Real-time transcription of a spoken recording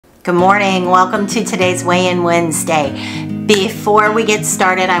Good morning. Welcome to today's Weigh-In Wednesday. Before we get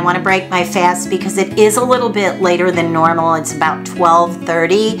started, I want to break my fast because it is a little bit later than normal. It's about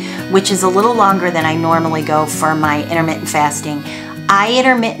 12:30, which is a little longer than I normally go for my intermittent fasting. I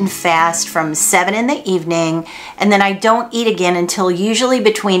intermittent fast from 7 in the evening, and then I don't eat again until usually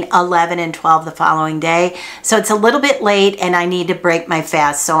between 11 and 12 the following day. So it's a little bit late and I need to break my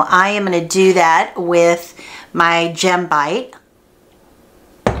fast. So I am going to do that with my Gem Bite.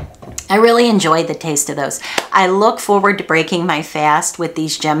 I really enjoy the taste of those. I look forward to breaking my fast with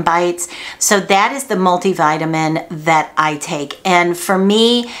these Gem Bites. So that is the multivitamin that I take. And for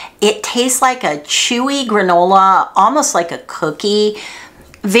me, it tastes like a chewy granola, almost like a cookie.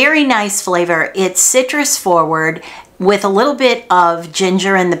 Very nice flavor. It's citrus forward with a little bit of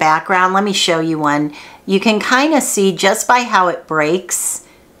ginger in the background. Let me show you one. You can kind of see just by how it breaks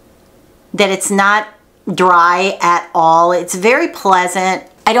that it's not dry at all. It's very pleasant.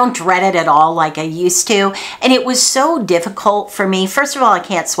 I don't dread it at all like I used to. And it was so difficult for me. First of all, I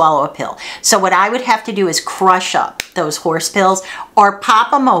can't swallow a pill. So what I would have to do is crush up those horse pills or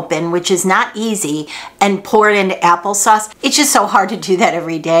pop them open, which is not easy, and pour it into applesauce. It's just so hard to do that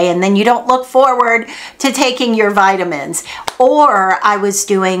every day. And then you don't look forward to taking your vitamins. Or I was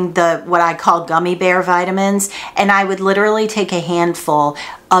doing what I call gummy bear vitamins, and I would literally take a handful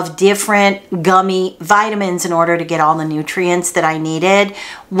of different gummy vitamins in order to get all the nutrients that I needed.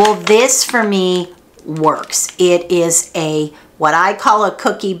 Well, this for me works. It is what I call a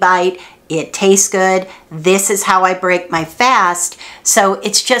cookie bite. It tastes good. This is how I break my fast. So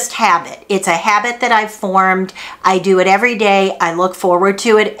it's just habit. It's a habit that I've formed. I do it every day. I look forward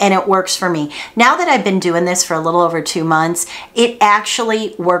to it and it works for me. Now that I've been doing this for a little over 2 months, it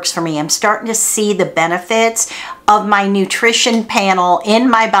actually works for me. I'm starting to see the benefits of my nutrition panel in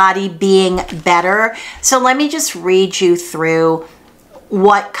my body being better. So let me just read you through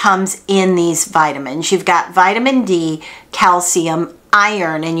what comes in these vitamins. You've got vitamin D, calcium,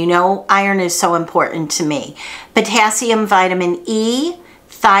 iron, and you know iron is so important to me. Potassium, vitamin E,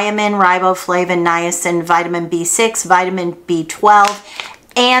 thiamine, riboflavin, niacin, vitamin B6, vitamin B12,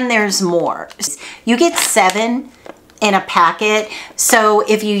 and there's more. You get 7 in a packet. So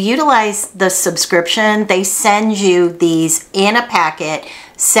if you utilize the subscription, they send you these in a packet,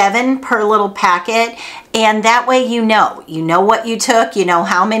 7 per little packet, and that way you know what you took, you know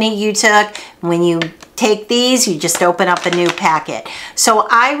how many you took. When you take these, you just open up a new packet. So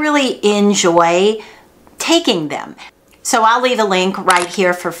I really enjoy taking them. So I'll leave a link right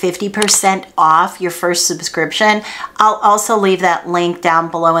here for 50% off your first subscription. I'll also leave that link down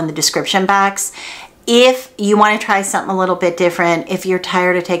below in the description box. If you want to try something a little bit different, if you're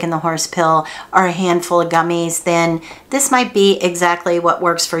tired of taking the horse pill or a handful of gummies, then this might be exactly what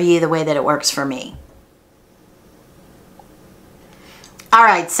works for you the way that it works for me. All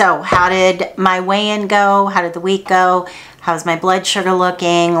right, so how did my weigh-in go? How did the week go? How's my blood sugar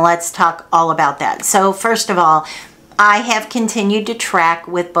looking? Let's talk all about that. So first of all, I have continued to track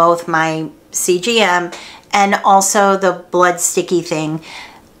with both my CGM and also the blood sticky thing.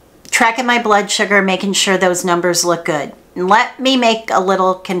 Tracking my blood sugar, making sure those numbers look good. Let me make a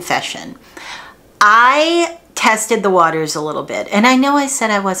little confession. I tested the waters a little bit, and I know I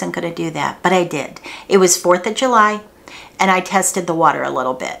said I wasn't going to do that, but I did. It was 4th of July, and I tested the water a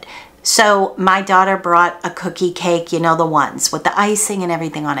little bit. So my daughter brought a cookie cake, you know, the ones with the icing and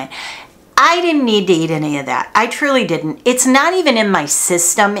everything on it. I didn't need to eat any of that. I truly didn't. It's not even in my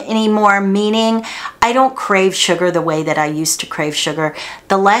system anymore, meaning I don't crave sugar the way that I used to crave sugar.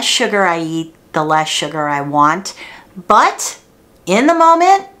 The less sugar I eat, the less sugar I want. But in the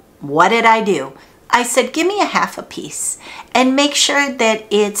moment, what did I do? I said, give me a half a piece and make sure that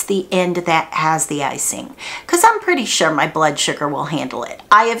it's the end that has the icing, because I'm pretty sure my blood sugar will handle it.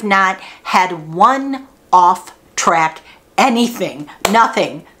 I have not had one off track anything,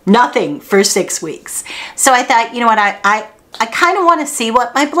 nothing for 6 weeks. So I thought, you know what, I kind of want to see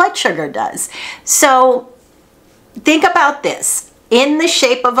what my blood sugar does. So think about this. In the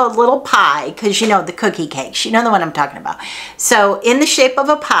shape of a little pie, because you know the cookie cakes, you know the one I'm talking about. So in the shape of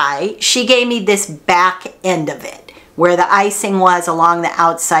a pie, she gave me this back end of it, where the icing was along the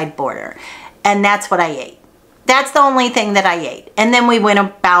outside border. And that's what I ate. That's the only thing that I ate. And then we went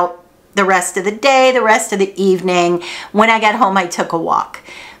about the rest of the day, the rest of the evening. When I got home, I took a walk.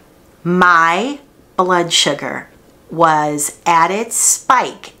 My blood sugar was at its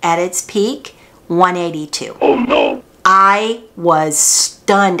spike, at its peak, 182. Oh no. I was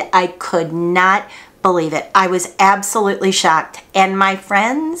stunned. I could not believe it. I was absolutely shocked. And my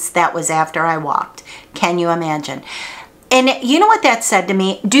friends, that was after I walked. Can you imagine? And you know what that said to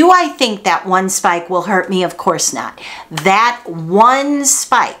me? Do I think that one spike will hurt me? Of course not. That one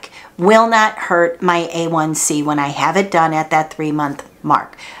spike will not hurt my A1C when I have it done at that 3-month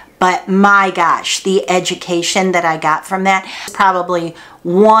mark. But my gosh, the education that I got from that is probably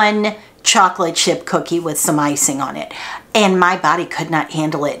one chocolate chip cookie with some icing on it. And my body could not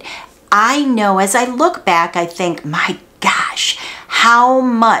handle it. I know as I look back, I think, my gosh, how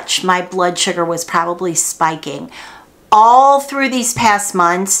much my blood sugar was probably spiking all through these past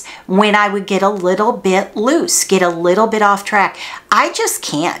months when I would get a little bit loose, get a little bit off track. I just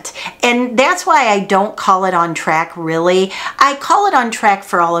can't. And that's why I don't call it on track, really. I call it on track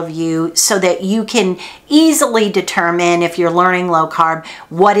for all of you so that you can easily determine, if you're learning low carb,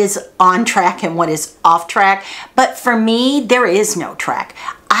 what is on track and what is off track. But for me, there is no track.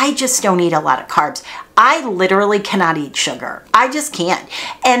 I just don't eat a lot of carbs. I literally cannot eat sugar. I just can't.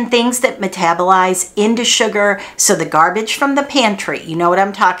 And things that metabolize into sugar, so the garbage from the pantry, you know what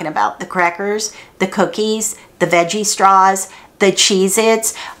I'm talking about, the crackers, the cookies, the veggie straws, the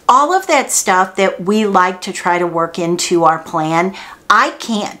Cheez-Its, all of that stuff that we like to try to work into our plan, I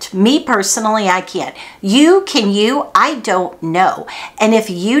can't. Me personally, I can't. You, can you? I don't know. And if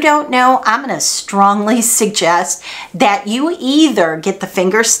you don't know, I'm going to strongly suggest that you either get the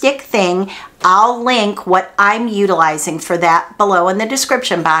finger stick thing. I'll link what I'm utilizing for that below in the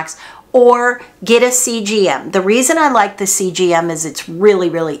description box, or get a CGM. The reason I like the CGM is it's really,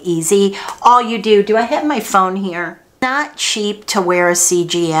 really easy. All you do I have my phone here? Not cheap to wear a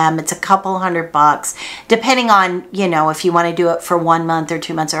CGM. It's a couple $100, depending on, you know, if you want to do it for 1 month or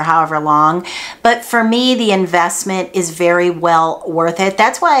 2 months or however long. But for me, the investment is very well worth it.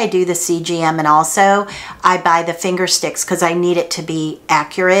 That's why I do the CGM, and also I buy the finger sticks because I need it to be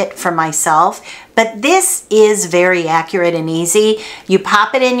accurate for myself. But this is very accurate and easy. You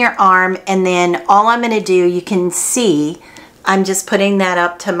pop it in your arm, and then all I'm going to do, you can see, I'm just putting that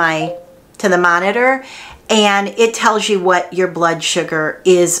up to the monitor, and it tells you what your blood sugar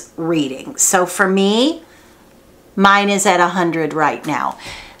is reading. So for me, mine is at 100 right now.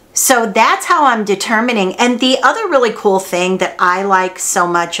 So that's how I'm determining. And the other really cool thing that I like so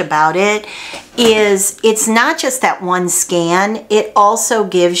much about it is it's not just that one scan. It also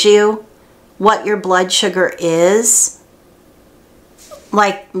gives you what your blood sugar is,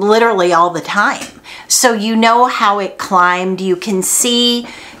 like literally all the time. So you know how it climbed. You can see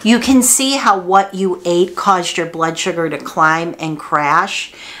how what you ate caused your blood sugar to climb and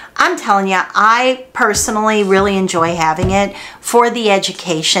crash. I'm telling you, I personally really enjoy having it for the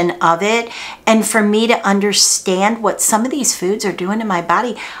education of it, and for me to understand what some of these foods are doing to my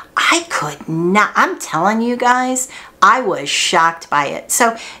body. I could not, I'm telling you guys, I was shocked by it.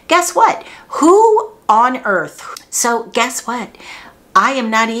 So guess what? Who on earth? So guess what? I am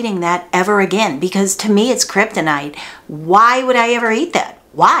not eating that ever again, because to me it's kryptonite. Why would I ever eat that?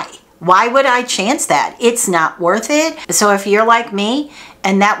 Why? Why would I chance that? It's not worth it. So if you're like me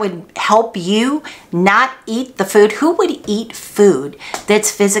and that would help you not eat the food, who would eat food that's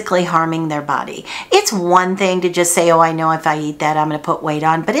physically harming their body? It's one thing to just say, oh, I know if I eat that, I'm going to put weight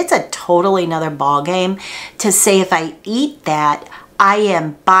on. But it's a totally another ball game to say if I eat that, I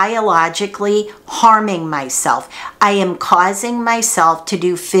am biologically harming myself. I am causing myself to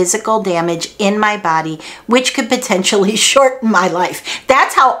do physical damage in my body, which could potentially shorten my life.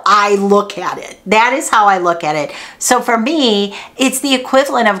 That's how I look at it. That is how I look at it. So for me, it's the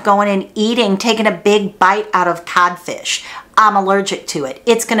equivalent of going and eating, taking a big bite out of codfish. I'm allergic to it.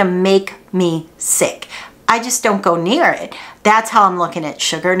 It's going to make me sick. I just don't go near it. That's how I'm looking at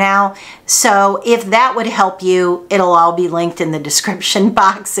sugar now. So if that would help you, it'll all be linked in the description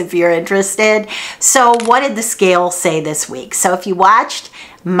box if you're interested. So what did the scale say this week? So if you watched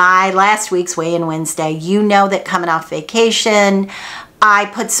my last week's Weigh-In Wednesday, you know that coming off vacation, I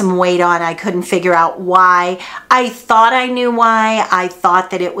put some weight on. I couldn't figure out why. I thought I knew why. I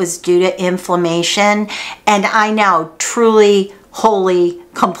thought that it was due to inflammation, and I now truly, wholly,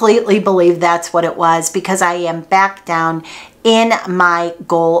 completely believe that's what it was, because I am back down in my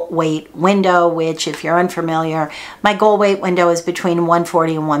goal weight window, which, if you're unfamiliar, my goal weight window is between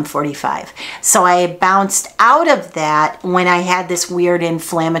 140 and 145. So I bounced out of that when I had this weird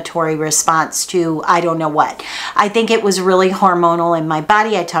inflammatory response to I don't know what. I think it was really hormonal in my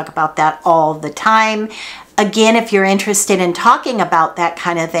body. I talk about that all the time. Again, if you're interested in talking about that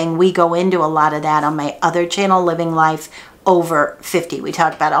kind of thing, we go into a lot of that on my other channel, Living Life Over 50. We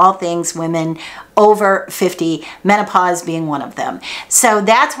talk about all things women over 50, menopause being one of them. So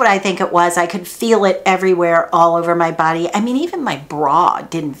that's what I think it was. I could feel it everywhere, all over my body. I mean, even my bra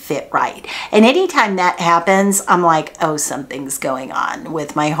didn't fit right. And anytime that happens, I'm like, oh, something's going on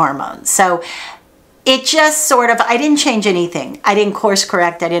with my hormones. So it just sort of, I didn't change anything. I didn't course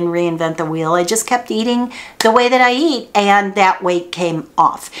correct. I didn't reinvent the wheel. I just kept eating the way that I eat, and that weight came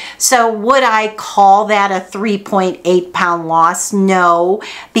off. So would I call that a 3.8 pound loss? No,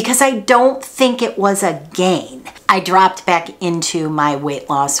 because I don't think it was a gain. I dropped back into my weight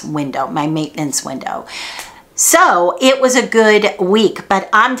loss window, my maintenance window. So it was a good week, but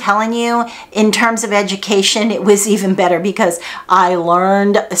I'm telling you, in terms of education, it was even better because I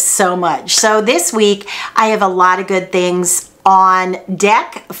learned so much. So this week, I have a lot of good things on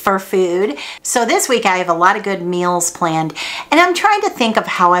deck for food. So this week I have a lot of good meals planned, and I'm trying to think of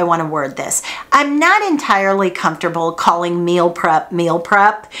how I want to word this. I'm not entirely comfortable calling meal prep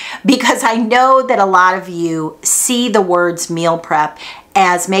because I know that a lot of you see the words meal prep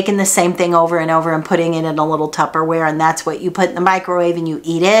as making the same thing over and over and putting it in a little Tupperware, and that's what you put in the microwave and you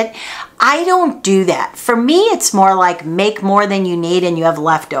eat it. I don't do that. For me, it's more like make more than you need and you have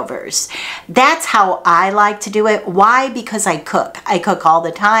leftovers. That's how I like to do it. Why? Because I cook. I cook all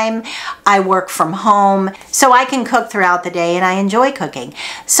the time. I work from home, so I can cook throughout the day, and I enjoy cooking.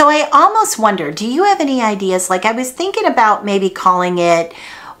 So I almost wonder, do you have any ideas? Like, I was thinking about maybe calling it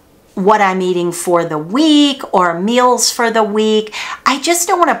what I'm eating for the week or meals for the week. I just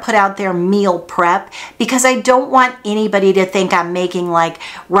don't want to put out there meal prep because I don't want anybody to think I'm making like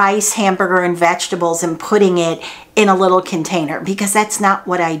rice, hamburger, and vegetables and putting it in a little container, because that's not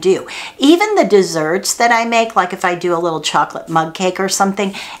what I do. Even the desserts that I make, like if I do a little chocolate mug cake or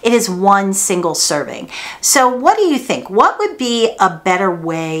something, it is one single serving. So what do you think? What would be a better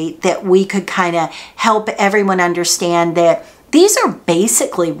way that we could kind of help everyone understand that these are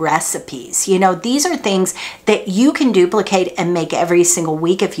basically recipes? You know, these are things that you can duplicate and make every single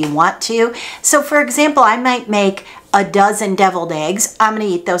week if you want to. So for example, I might make a dozen deviled eggs. I'm going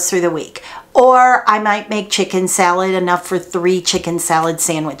to eat those through the week. Or I might make chicken salad, enough for 3 chicken salad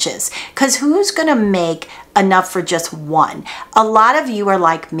sandwiches. Because who's going to make enough for just one? A lot of you are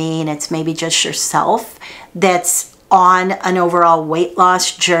like me, and it's maybe just yourself that's on an overall weight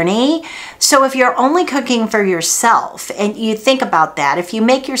loss journey. So if you're only cooking for yourself, and you think about that, if you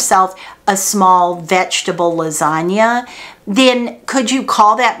make yourself a small vegetable lasagna, then could you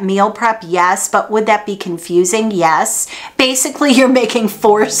call that meal prep? Yes, but would that be confusing? Yes. Basically, you're making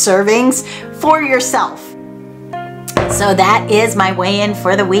 4 servings for yourself. So that is my weigh-in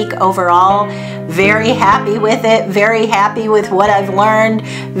for the week overall. Very happy with it. Very happy with what I've learned.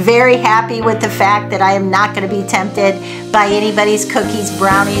 Very happy with the fact that I am not going to be tempted by anybody's cookies,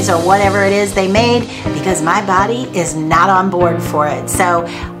 brownies, or whatever it is they made, because my body is not on board for it. So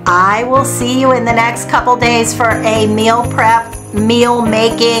I will see you in the next couple days for a meal prep, meal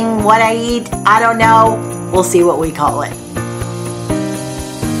making, what I eat. I don't know. We'll see what we call it.